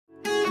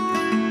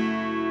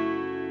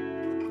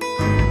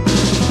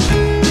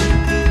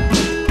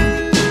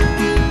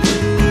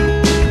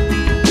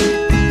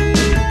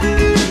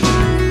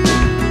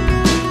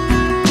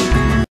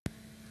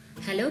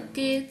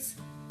kids!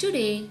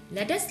 Today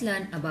let us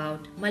learn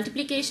about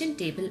multiplication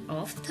table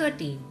of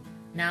 13.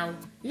 Now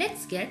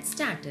let's get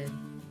started.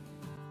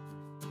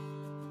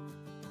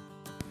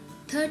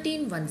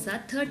 13 ones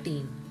are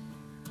 13.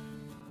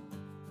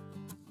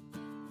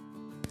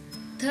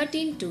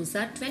 13 twos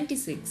are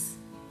 26.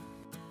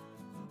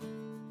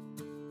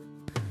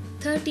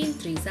 13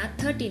 threes are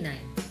 39.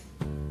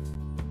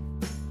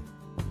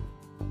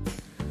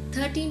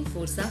 13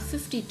 fours are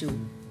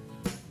 52.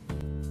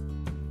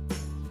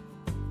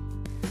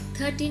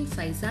 13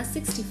 fives are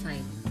 65.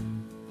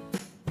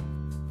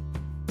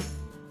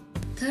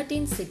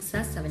 13 sixes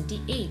are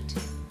 78.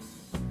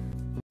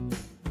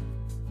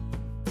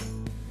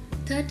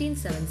 13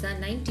 sevens are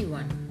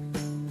 91.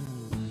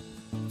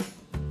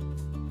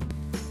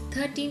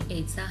 13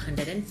 eights are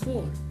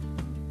 104.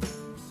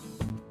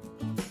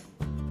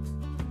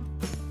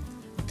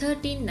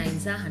 13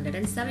 nines are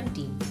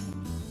 117.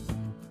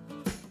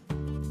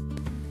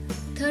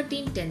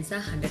 13 tens are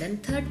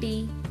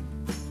 130.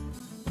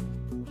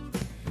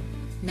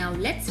 Now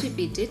let's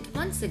repeat it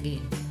once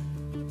again.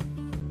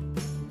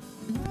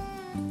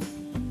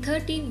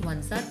 13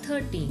 ones are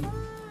 13.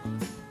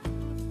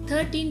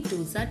 13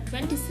 twos are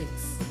 26.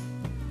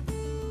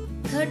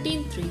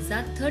 13 threes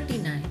are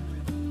 39.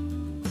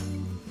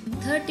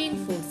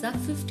 13 fours are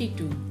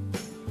 52.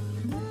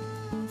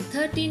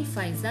 13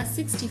 fives are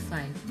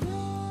 65.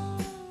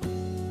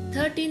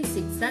 13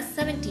 sixes are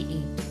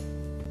 78.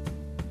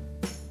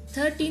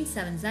 13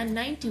 sevens are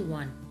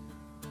 91.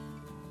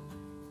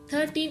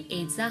 13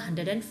 eights are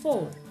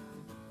 104.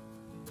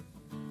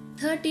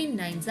 13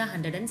 nines are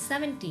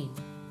 117.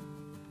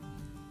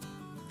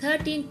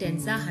 13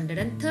 tens are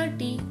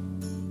 130.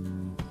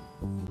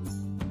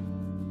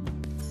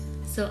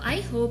 So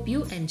I hope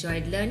you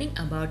enjoyed learning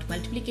about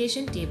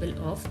multiplication table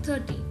of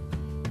 13.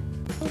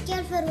 Thank you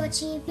all for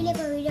watching. If you like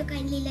our video,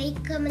 kindly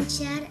like, comment,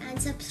 share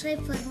and subscribe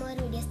for more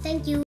videos. Thank you.